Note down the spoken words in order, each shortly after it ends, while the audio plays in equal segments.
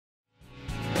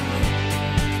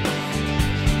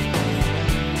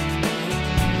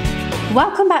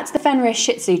Welcome back to the Fenrir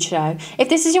Shih Tzu Show. If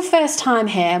this is your first time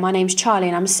here, my name's Charlie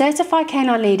and I'm a certified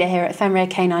canine leader here at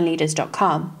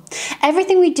FenrirCanineLeaders.com.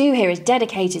 Everything we do here is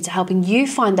dedicated to helping you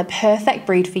find the perfect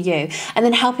breed for you and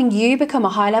then helping you become a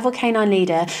high-level canine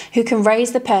leader who can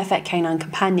raise the perfect canine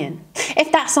companion.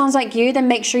 If that sounds like you, then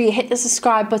make sure you hit the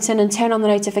subscribe button and turn on the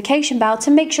notification bell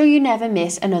to make sure you never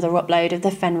miss another upload of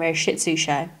the Fenrir Shih Tzu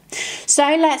Show.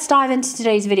 So let's dive into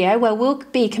today's video where we'll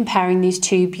be comparing these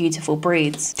two beautiful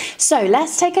breeds. So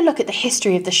let's take a look at the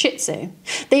history of the Shih Tzu.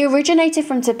 They originated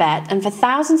from Tibet and for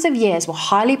thousands of years were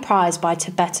highly prized by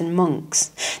Tibetan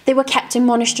monks. They were kept in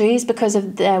monasteries because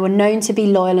they were known to be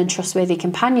loyal and trustworthy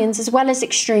companions as well as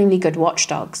extremely good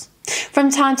watchdogs. From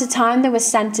time to time they were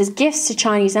sent as gifts to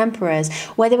Chinese emperors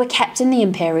where they were kept in the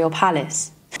imperial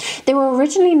palace. They were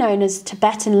originally known as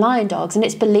Tibetan lion dogs, and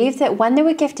it's believed that when they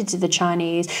were gifted to the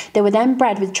Chinese, they were then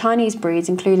bred with Chinese breeds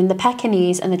including the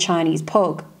Pekingese and the Chinese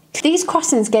Pug. These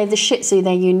crossings gave the Shih Tzu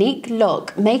their unique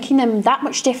look, making them that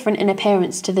much different in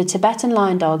appearance to the Tibetan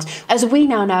lion dogs, as we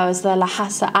now know as the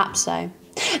Lhasa Apso.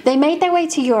 They made their way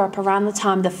to Europe around the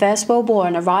time of the First World War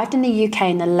and arrived in the UK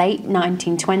in the late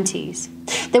 1920s.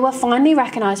 They were finally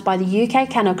recognised by the UK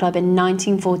Kennel Club in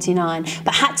 1949,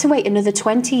 but had to wait another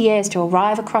 20 years to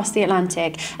arrive across the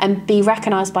Atlantic and be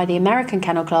recognised by the American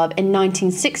Kennel Club in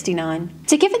 1969.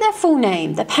 To give it their full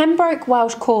name, the Pembroke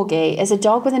Welsh Corgi is a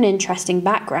dog with an interesting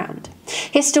background.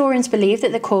 Historians believe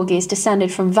that the Corgi is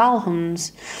descended from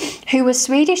Valhunds, who were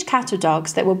Swedish cattle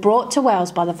dogs that were brought to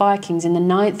Wales by the Vikings in the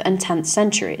 9th and 10th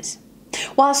centuries,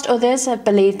 whilst others have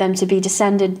believed them to be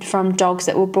descended from dogs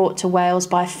that were brought to Wales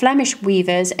by Flemish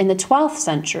weavers in the 12th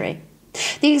century.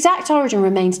 The exact origin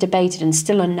remains debated and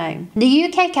still unknown. The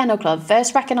UK Kennel Club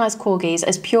first recognised Corgis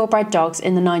as purebred dogs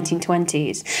in the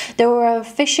 1920s. They were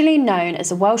officially known as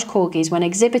the Welsh Corgis when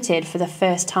exhibited for the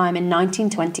first time in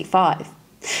 1925.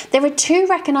 There are two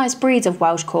recognised breeds of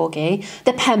Welsh Corgi,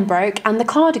 the Pembroke and the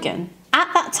Cardigan.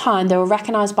 At that time, they were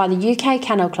recognised by the UK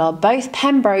Kennel Club. Both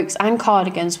Pembrokes and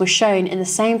Cardigans were shown in the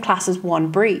same class as one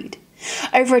breed.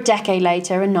 Over a decade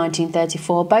later, in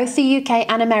 1934, both the UK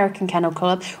and American Kennel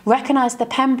Club recognised the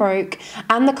Pembroke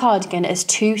and the Cardigan as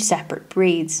two separate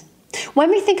breeds. When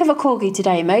we think of a Corgi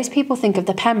today, most people think of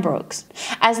the Pembrokes,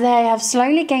 as they have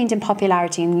slowly gained in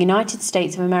popularity in the United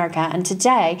States of America and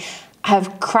today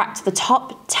have cracked the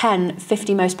top 10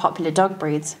 50 most popular dog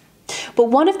breeds. But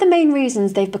one of the main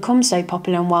reasons they've become so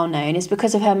popular and well known is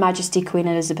because of Her Majesty Queen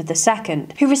Elizabeth II,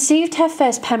 who received her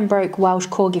first Pembroke Welsh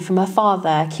Corgi from her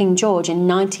father, King George, in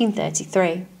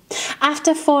 1933.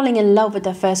 After falling in love with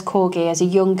her first Corgi as a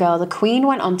young girl, the Queen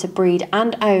went on to breed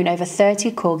and own over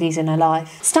 30 Corgis in her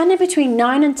life. Standing between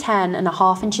 9 and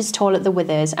 10.5 inches tall at the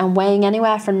withers and weighing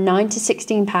anywhere from 9 to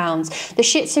 16 pounds, the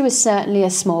Shih Tzu is certainly a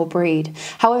small breed.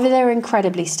 However, they're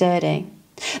incredibly sturdy.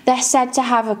 They're said to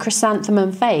have a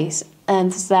chrysanthemum face,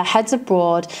 and their heads are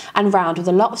broad and round with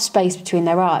a lot of space between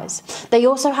their eyes. They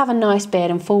also have a nice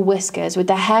beard and full whiskers with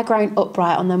their hair growing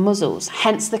upright on their muzzles,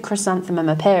 hence the chrysanthemum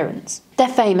appearance. They're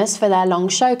famous for their long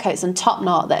show coats and top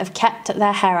knot that have kept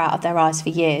their hair out of their eyes for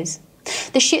years.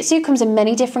 The Shih Tzu comes in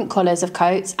many different colours of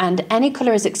coats and any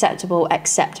colour is acceptable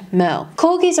except merle.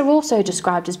 Corgis are also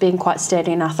described as being quite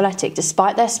sturdy and athletic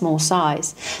despite their small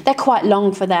size. They're quite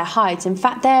long for their height, in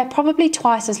fact they're probably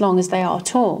twice as long as they are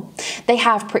tall. They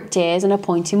have pricked ears and a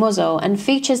pointy muzzle and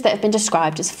features that have been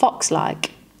described as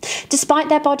fox-like. Despite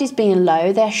their bodies being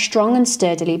low, they're strong and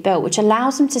sturdily built, which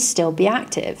allows them to still be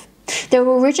active. They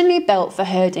were originally built for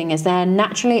herding as they're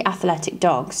naturally athletic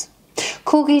dogs.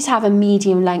 Corgis have a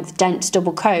medium-length, dense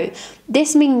double coat.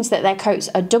 This means that their coats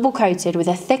are double-coated with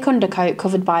a thick undercoat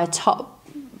covered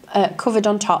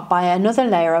on top by another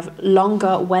layer of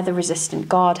longer, weather-resistant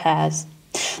guard hairs.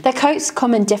 Their coats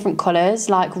come in different colours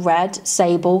like red,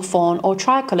 sable, fawn or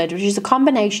tricoloured, which is a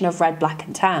combination of red, black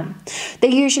and tan. They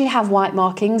usually have white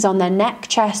markings on their neck,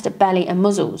 chest, belly and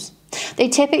muzzles. They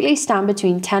typically stand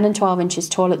between 10 and 12 inches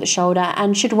tall at the shoulder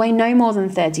and should weigh no more than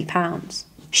 30 pounds.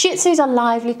 Shih Tzus are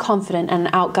lively, confident and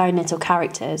outgoing little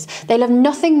characters. They love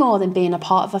nothing more than being a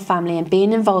part of a family and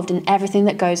being involved in everything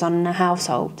that goes on in a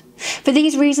household. For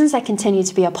these reasons, they continue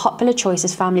to be a popular choice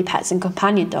as family pets and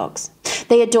companion dogs.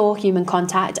 They adore human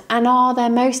contact and are their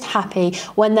most happy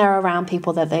when they're around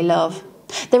people that they love.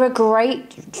 They're a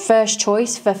great first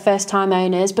choice for first-time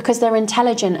owners because they're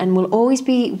intelligent and will always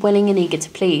be willing and eager to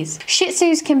please. Shih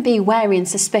Tzus can be wary and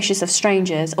suspicious of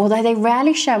strangers, although they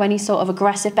rarely show any sort of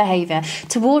aggressive behaviour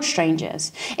towards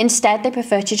strangers. Instead, they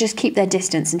prefer to just keep their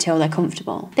distance until they're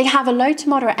comfortable. They have a low to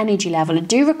moderate energy level and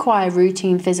do require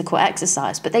routine physical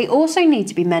exercise, but they also need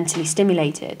to be mentally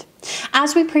stimulated.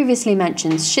 As we previously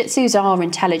mentioned, Shih Tzus are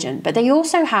intelligent, but they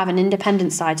also have an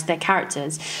independent side to their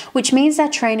characters, which means their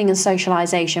training and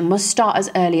socialisation must start as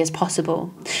early as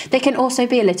possible. They can also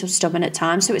be a little stubborn at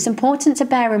times, so it's important to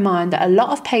bear in mind that a lot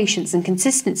of patience and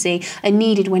consistency are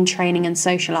needed when training and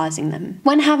socialising them.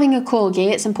 When having a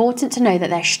Corgi, it's important to know that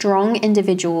they're strong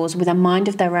individuals with a mind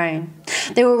of their own.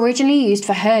 They were originally used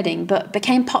for herding, but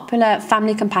became popular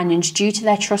family companions due to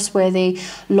their trustworthy,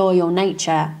 loyal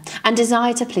nature and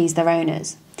desire to please their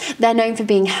owners. They're known for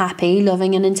being happy,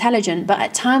 loving and intelligent, but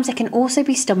at times they can also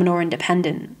be stubborn or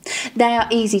independent. They are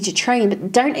easy to train,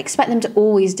 but don't expect them to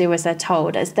always do as they're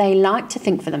told, as they like to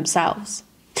think for themselves.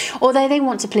 Although they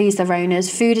want to please their owners,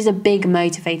 food is a big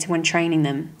motivator when training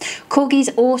them. Corgis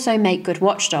also make good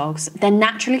watchdogs. They're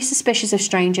naturally suspicious of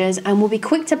strangers and will be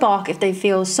quick to bark if they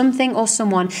feel something or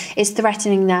someone is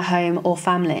threatening their home or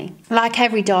family. Like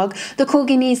every dog, the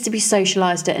Corgi needs to be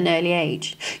socialised at an early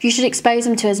age. You should expose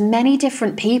them to as many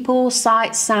different people,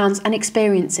 sights, sounds and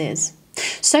experiences.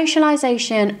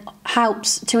 Socialisation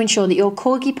helps to ensure that your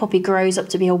Corgi puppy grows up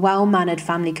to be a well-mannered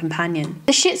family companion.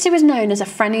 The Shih Tzu is known as a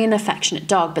friendly and affectionate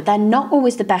dog, but they're not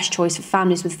always the best choice for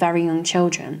families with very young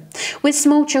children. With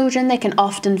small children, they can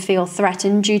often feel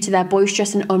threatened due to their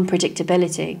boisterous and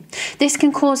unpredictability. This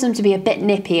can cause them to be a bit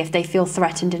nippy if they feel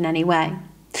threatened in any way.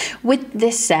 With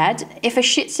this said, if a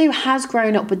Shih Tzu has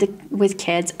grown up with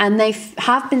kids and they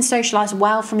have been socialised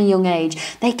well from a young age,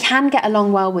 they can get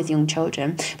along well with young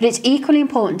children, but it's equally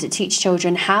important to teach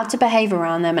children how to behave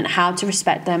around them and how to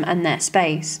respect them and their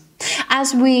space.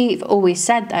 As we've always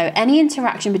said though, any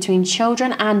interaction between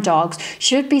children and dogs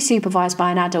should be supervised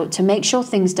by an adult to make sure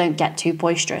things don't get too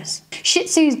boisterous. Shih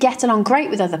Tzus get along great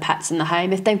with other pets in the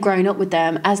home if they've grown up with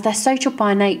them, as they're social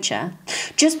by nature.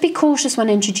 Just be cautious when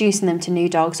introducing them to new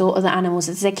dogs or other animals,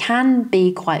 as they can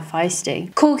be quite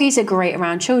feisty. Corgis are great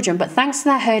around children, but thanks to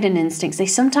their herding instincts, they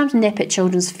sometimes nip at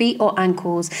children's feet or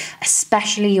ankles,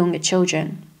 especially younger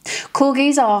children.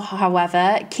 Corgis are,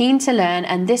 however, keen to learn,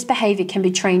 and this behaviour can be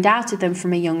trained out of them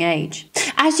from a young age.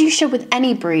 As you should with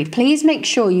any breed, please make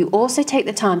sure you also take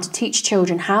the time to teach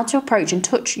children how to approach and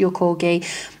touch your Corgi,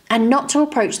 and not to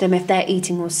approach them if they're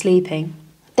eating or sleeping.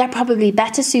 They're probably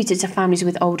better suited to families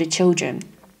with older children.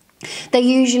 They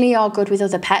usually are good with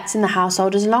other pets in the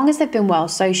household as long as they've been well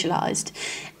socialised.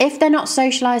 If they're not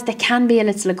socialised, they can be a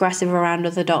little aggressive around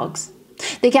other dogs.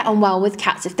 They get on well with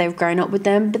cats if they've grown up with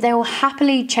them, but they will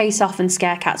happily chase off and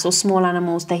scare cats or small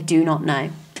animals they do not know.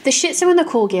 The Shih Tzu and the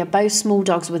Corgi are both small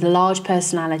dogs with large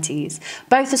personalities.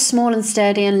 Both are small and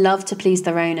sturdy and love to please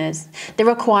their owners. They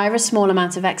require a small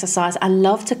amount of exercise and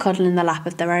love to cuddle in the lap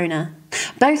of their owner.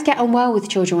 Both get on well with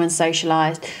children when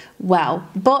socialised well,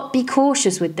 but be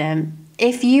cautious with them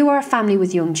if you are a family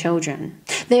with young children.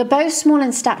 They are both small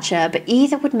in stature, but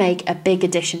either would make a big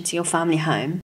addition to your family home.